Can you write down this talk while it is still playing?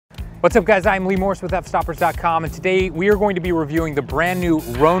What's up guys, I'm Lee Morse with fstoppers.com, and today we are going to be reviewing the brand new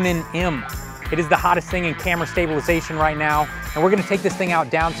Ronin M. It is the hottest thing in camera stabilization right now, and we're gonna take this thing out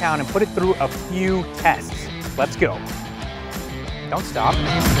downtown and put it through a few tests. Let's go. Don't stop.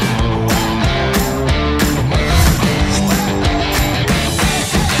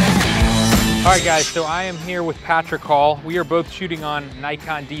 All right guys, so I am here with Patrick Hall. We are both shooting on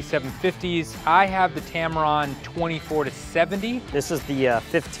Nikon D750s. I have the Tamron 24-70. This is the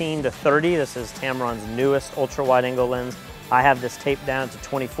 15-30. This is Tamron's newest ultra wide angle lens. I have this taped down to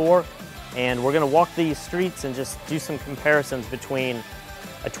 24, and we're gonna walk these streets and just do some comparisons between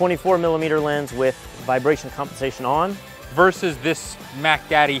a 24mm lens with vibration compensation on versus this Mac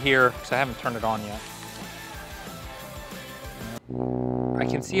Daddy here, because I haven't turned it on yet. I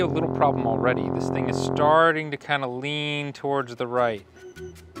can see a little problem already. This thing is starting to kind of lean towards the right.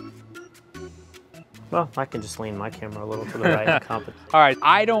 Well, I can just lean my camera a little to the right and compensate. All right,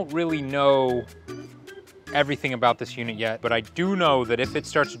 I don't really know everything about this unit yet, but I do know that if it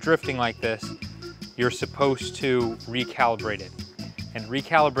starts drifting like this, you're supposed to recalibrate it. And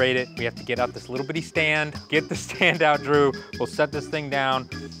recalibrate it, we have to get out this little bitty stand, get the stand out, Drew. We'll set this thing down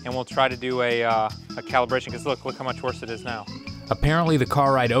and we'll try to do a calibration, because look how much worse it is now. Apparently the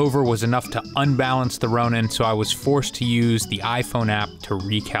car ride over was enough to unbalance the Ronin, so I was forced to use the iPhone app to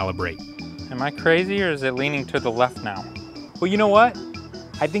recalibrate. Am I crazy, or is it leaning to the left now? Well, you know what?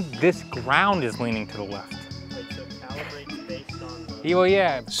 I think this ground is leaning to the left. Wait, so calibrate based on the... Well,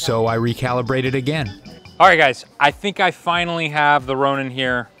 yeah. So I recalibrated again. All right, guys, I think I finally have the Ronin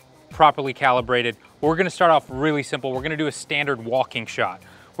here properly calibrated. We're gonna start off really simple. We're gonna do a standard walking shot.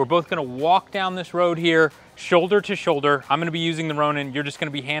 We're both gonna walk down this road here, shoulder to shoulder. I'm gonna be using the Ronin, you're just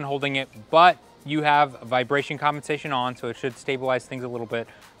gonna be hand holding it, but you have vibration compensation on, so it should stabilize things a little bit.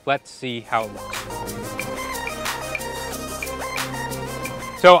 Let's see how it looks.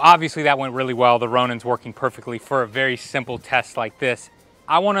 So obviously that went really well. The Ronin's working perfectly for a very simple test like this.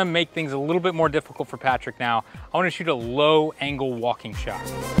 I wanna make things a little bit more difficult for Patrick now. I wanna shoot a low angle walking shot.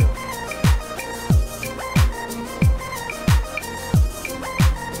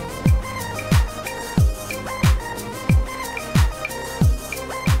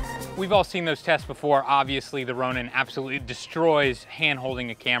 We've all seen those tests before. Obviously, the Ronin absolutely destroys hand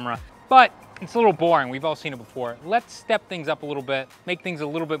holding a camera, but it's a little boring. We've all seen it before. Let's step things up a little bit, make things a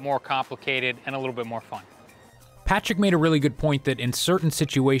little bit more complicated and a little bit more fun. Patrick made a really good point that in certain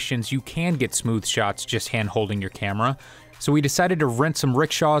situations, you can get smooth shots just hand holding your camera. So we decided to rent some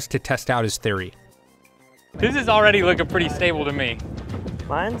rickshaws to test out his theory. This is already looking pretty stable to me.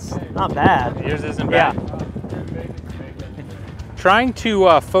 Mine's not bad. Yours isn't bad. Yeah. Trying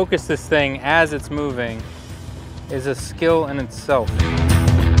to focus this thing as it's moving is a skill in itself.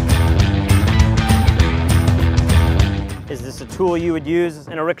 Is this a tool you would use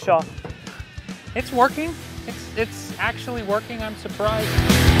in a rickshaw? It's working. It's actually working, I'm surprised.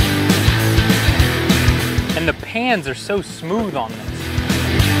 And the pans are so smooth on this.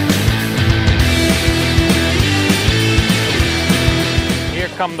 Here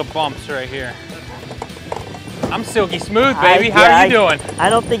come the bumps right here. I'm silky smooth, baby. How are you doing? I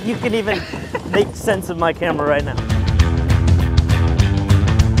don't think you can even make sense of my camera right now.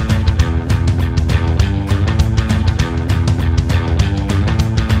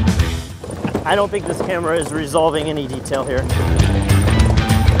 I don't think this camera is resolving any detail here.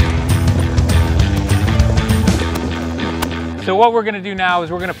 So what we're gonna do now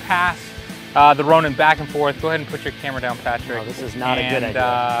is we're gonna pass the Ronin back and forth. Go ahead and put your camera down, Patrick. Oh, this is not a good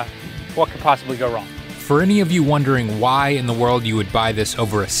idea. What could possibly go wrong? For any of you wondering why in the world you would buy this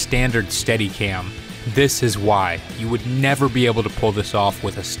over a standard Steadicam, this is why. You would never be able to pull this off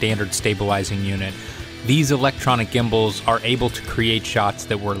with a standard stabilizing unit. These electronic gimbals are able to create shots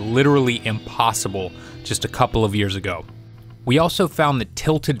that were literally impossible just a couple of years ago. We also found that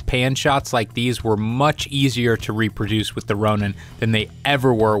tilted pan shots like these were much easier to reproduce with the Ronin than they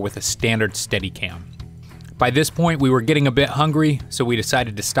ever were with a standard Steadicam. By this point, we were getting a bit hungry, so we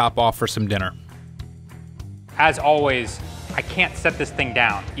decided to stop off for some dinner. As always, I can't set this thing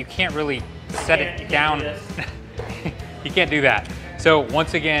down. You can't really set it down. You can't do that. So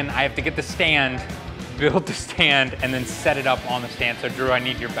once again, I have to get the stand, build the stand, and then set it up on the stand. So Drew, I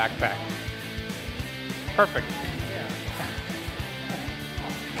need your backpack. Perfect. Yeah.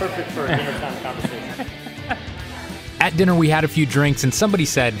 Perfect for a dinner time conversation. At dinner, we had a few drinks and somebody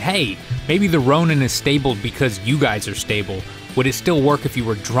said, hey, maybe the Ronin is stable because you guys are stable. Would it still work if you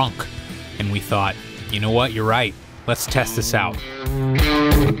were drunk? And we thought, you know what, you're right. Let's test this out.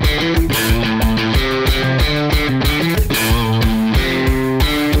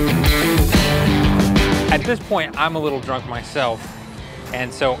 At this point, I'm a little drunk myself.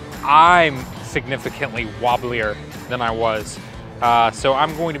 And so I'm significantly wobblier than I was. So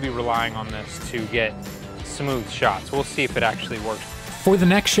I'm going to be relying on this to get smooth shots. We'll see if it actually works. For the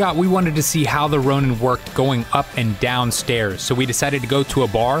next shot, we wanted to see how the Ronin worked going up and down stairs. So we decided to go to a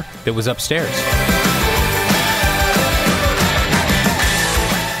bar that was upstairs.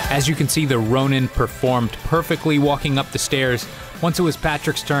 As you can see, the Ronin performed perfectly walking up the stairs. Once it was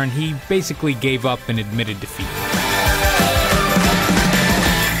Patrick's turn, he basically gave up and admitted defeat.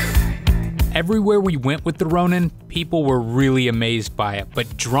 Everywhere we went with the Ronin, people were really amazed by it,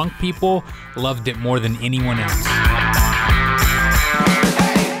 but drunk people loved it more than anyone else.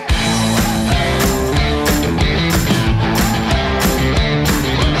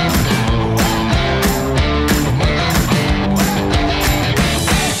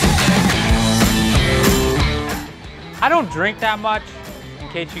 I don't drink that much, in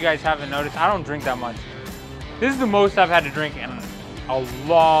case you guys haven't noticed. I don't drink that much. This is the most I've had to drink in a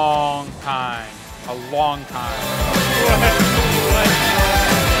long time. A long time.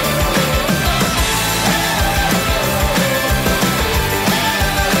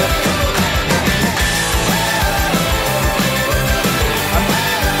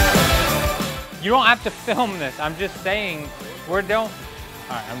 You don't have to film this. I'm just saying, we're done. All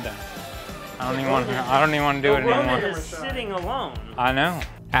right, I'm done. I don't even want to do it anymore. Ronin is sitting alone. I know.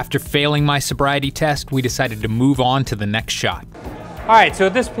 After failing my sobriety test, we decided to move on to the next shot. All right, so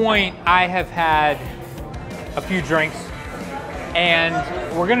at this point, I have had a few drinks, and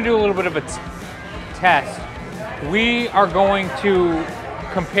we're gonna do a little bit of a test. We are going to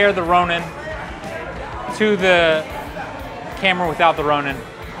compare the Ronin to the camera without the Ronin,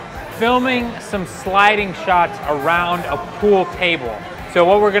 filming some sliding shots around a pool table. So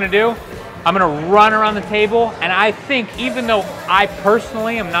what we're gonna do, I'm gonna run around the table, and I think even though I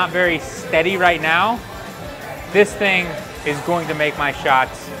personally am not very steady right now, this thing is going to make my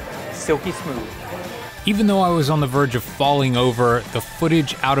shots silky smooth. Even though I was on the verge of falling over, the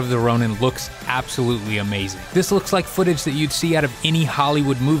footage out of the Ronin looks absolutely amazing. This looks like footage that you'd see out of any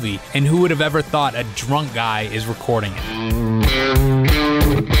Hollywood movie, and who would have ever thought a drunk guy is recording it?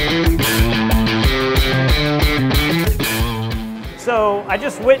 So I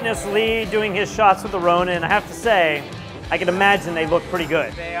just witnessed Lee doing his shots with the Ronin. I have to say, I can imagine they look pretty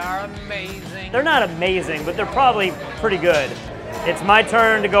good. They are amazing. They're not amazing, but they're probably pretty good. It's my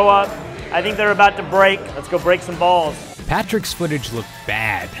turn to go up. I think they're about to break. Let's go break some balls. Patrick's footage looked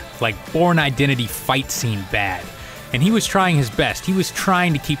bad, like Bourne Identity fight scene bad. And he was trying his best. He was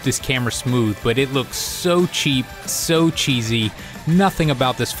trying to keep this camera smooth, but it looks so cheap, so cheesy. Nothing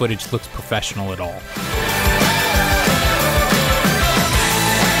about this footage looks professional at all.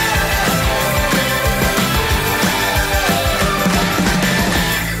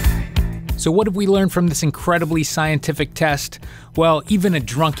 So what have we learned from this incredibly scientific test? Well, even a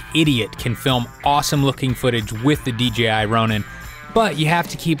drunk idiot can film awesome looking footage with the DJI Ronin, but you have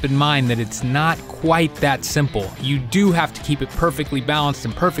to keep in mind that it's not quite that simple. You do have to keep it perfectly balanced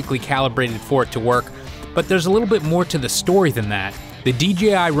and perfectly calibrated for it to work, but there's a little bit more to the story than that. The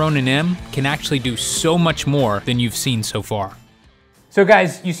DJI Ronin M can actually do so much more than you've seen so far. So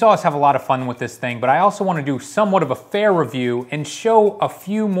guys, you saw us have a lot of fun with this thing, but I also want to do somewhat of a fair review and show a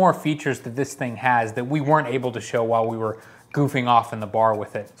few more features that this thing has that we weren't able to show while we were goofing off in the bar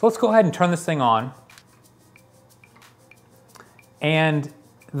with it. So let's go ahead and turn this thing on. And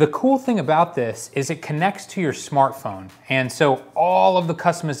the cool thing about this is it connects to your smartphone. And so all of the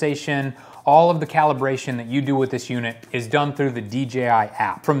customization, all of the calibration that you do with this unit is done through the DJI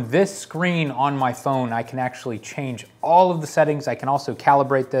app. From this screen on my phone, I can actually change all of the settings. I can also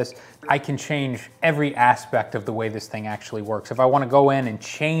calibrate this. I can change every aspect of the way this thing actually works. If I want to go in and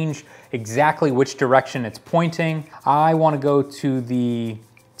change exactly which direction it's pointing, I want to go to the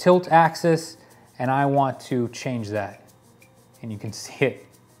tilt axis and I want to change that. And you can see it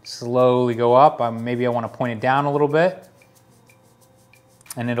slowly go up. Maybe I want to point it down a little bit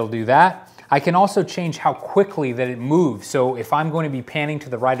and it'll do that. I can also change how quickly that it moves. So if I'm going to be panning to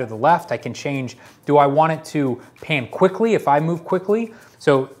the right or the left, I can change, do I want it to pan quickly if I move quickly?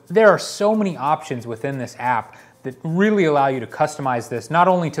 So there are so many options within this app that really allow you to customize this, not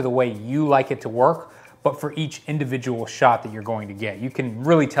only to the way you like it to work, but for each individual shot that you're going to get. You can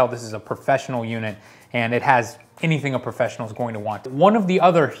really tell this is a professional unit and it has anything a professional is going to want. One of the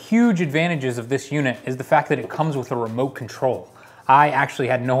other huge advantages of this unit is the fact that it comes with a remote control. I actually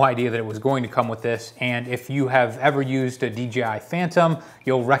had no idea that it was going to come with this, and if you have ever used a DJI Phantom,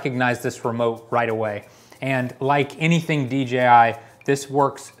 you'll recognize this remote right away. And like anything DJI, this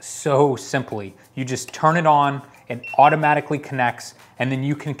works so simply. You just turn it on, it automatically connects, and then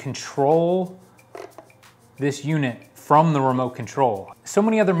you can control this unit from the remote control. So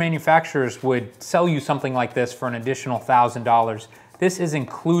many other manufacturers would sell you something like this for an additional $1,000. This is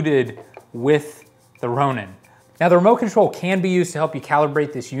included with the Ronin. Now the remote control can be used to help you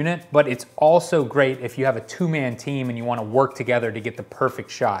calibrate this unit, but it's also great if you have a two-man team and you want to work together to get the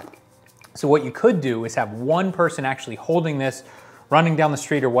perfect shot. So what you could do is have one person actually holding this, running down the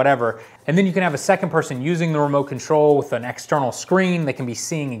street or whatever, and then you can have a second person using the remote control with an external screen. They can be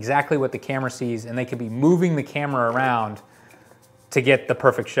seeing exactly what the camera sees, and they can be moving the camera around to get the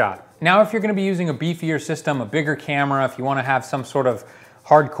perfect shot. Now, if you're gonna be using a beefier system, a bigger camera, if you wanna have some sort of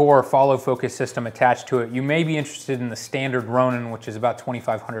hardcore follow focus system attached to it, you may be interested in the standard Ronin, which is about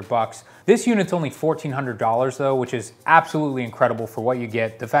 2,500 bucks. This unit's only $1,400 though, which is absolutely incredible for what you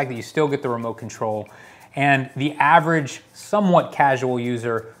get. The fact that you still get the remote control, and the average, somewhat casual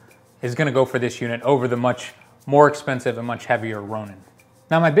user is gonna go for this unit over the much more expensive and much heavier Ronin.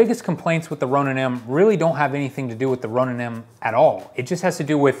 Now, my biggest complaints with the Ronin M really don't have anything to do with the Ronin M at all. It just has to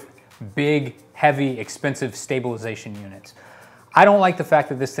do with big, heavy, expensive stabilization units. I don't like the fact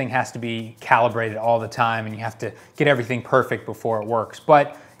that this thing has to be calibrated all the time and you have to get everything perfect before it works.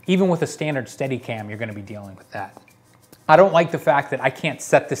 But even with a standard Steadicam, you're gonna be dealing with that. I don't like the fact that I can't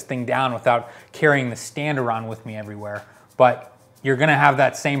set this thing down without carrying the stand around with me everywhere, but you're gonna have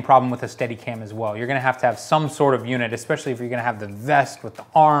that same problem with a Steadicam as well. You're gonna have some sort of unit, especially if you're gonna have the vest with the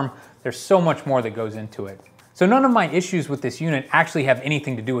arm. There's so much more that goes into it. So none of my issues with this unit actually have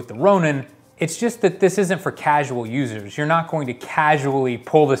anything to do with the Ronin. It's just that this isn't for casual users. You're not going to casually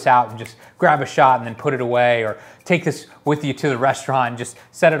pull this out and just grab a shot and then put it away, or take this with you to the restaurant and just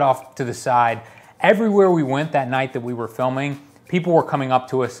set it off to the side. Everywhere we went that night that we were filming, people were coming up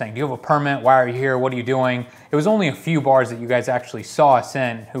to us saying, do you have a permit? Why are you here? What are you doing? It was only a few bars that you guys actually saw us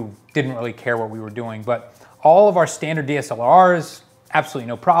in who didn't really care what we were doing, but all of our standard DSLRs, absolutely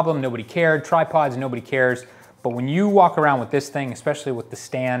no problem, nobody cared. Tripods, nobody cares. But when you walk around with this thing, especially with the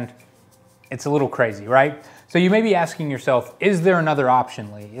stand, it's a little crazy, right? So you may be asking yourself, is there another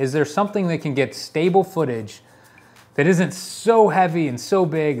option, Lee? Is there something that can get stable footage that isn't so heavy and so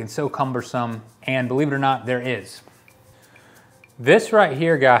big and so cumbersome? And believe it or not, there is. This right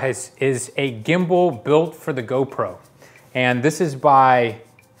here, guys, is a gimbal built for the GoPro. And this is by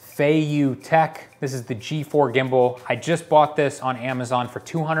Feiyu Tech. This is the G4 gimbal. I just bought this on Amazon for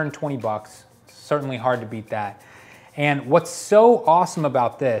 220 bucks. Certainly hard to beat that. And what's so awesome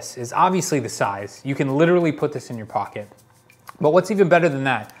about this is obviously the size. You can literally put this in your pocket. But what's even better than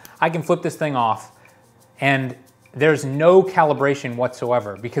that, I can flip this thing off and there's no calibration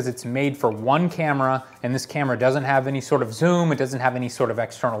whatsoever because it's made for one camera, and this camera doesn't have any sort of zoom, it doesn't have any sort of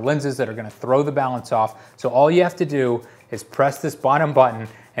external lenses that are gonna throw the balance off. So all you have to do is press this bottom button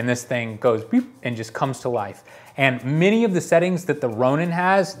and this thing goes beep and just comes to life. And many of the settings that the Ronin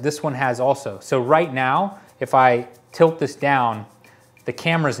has, this one has also. So right now, if I tilt this down, the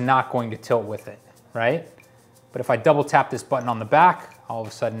camera's not going to tilt with it, right? But if I double tap this button on the back, all of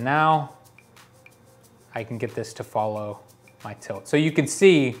a sudden now, I can get this to follow my tilt. So you can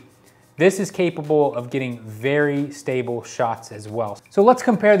see this is capable of getting very stable shots as well. So let's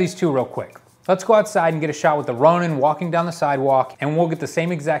compare these two real quick. Let's go outside and get a shot with the Ronin walking down the sidewalk, and we'll get the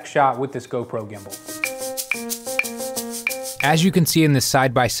same exact shot with this GoPro gimbal. As you can see in this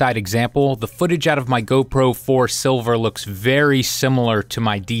side-by-side example, the footage out of my GoPro 4 Silver looks very similar to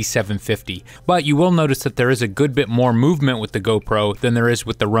my D750, but you will notice that there is a good bit more movement with the GoPro than there is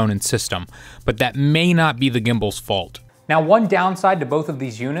with the Ronin system, but that may not be the gimbal's fault. Now, one downside to both of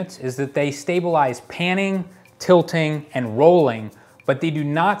these units is that they stabilize panning, tilting, and rolling, but they do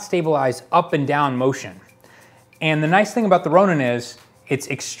not stabilize up and down motion. And the nice thing about the Ronin is it's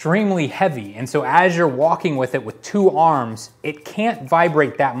extremely heavy, and so as you're walking with it with two arms, it can't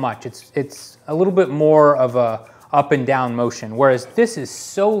vibrate that much. It's a little bit more of a up and down motion, whereas this is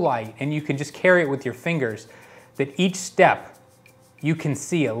so light and you can just carry it with your fingers that each step you can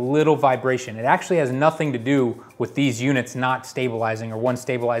see a little vibration. It actually has nothing to do with these units not stabilizing or one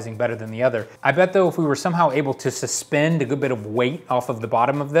stabilizing better than the other. I bet though if we were somehow able to suspend a good bit of weight off of the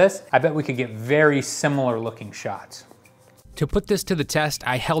bottom of this, I bet we could get very similar looking shots. To put this to the test,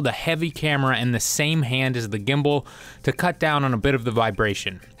 I held a heavy camera in the same hand as the gimbal to cut down on a bit of the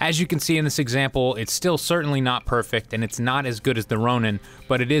vibration. As you can see in this example, it's still certainly not perfect and it's not as good as the Ronin,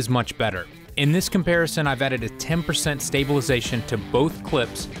 but it is much better. In this comparison, I've added a 10% stabilization to both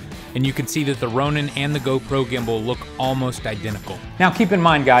clips, and you can see that the Ronin and the GoPro gimbal look almost identical. Now keep in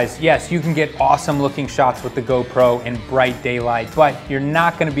mind, guys, yes, you can get awesome looking shots with the GoPro in bright daylight, but you're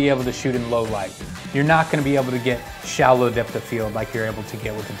not gonna be able to shoot in low light. You're not gonna be able to get shallow depth of field like you're able to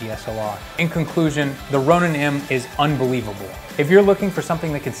get with the DSLR. In conclusion, the Ronin M is unbelievable. If you're looking for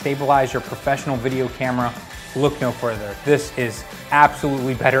something that can stabilize your professional video camera, look no further. This is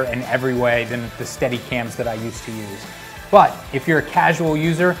absolutely better in every way than the steady cams that I used to use. But if you're a casual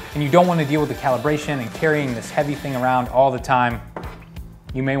user and you don't want to deal with the calibration and carrying this heavy thing around all the time,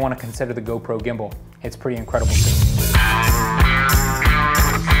 you may want to consider the GoPro gimbal. It's pretty incredible too.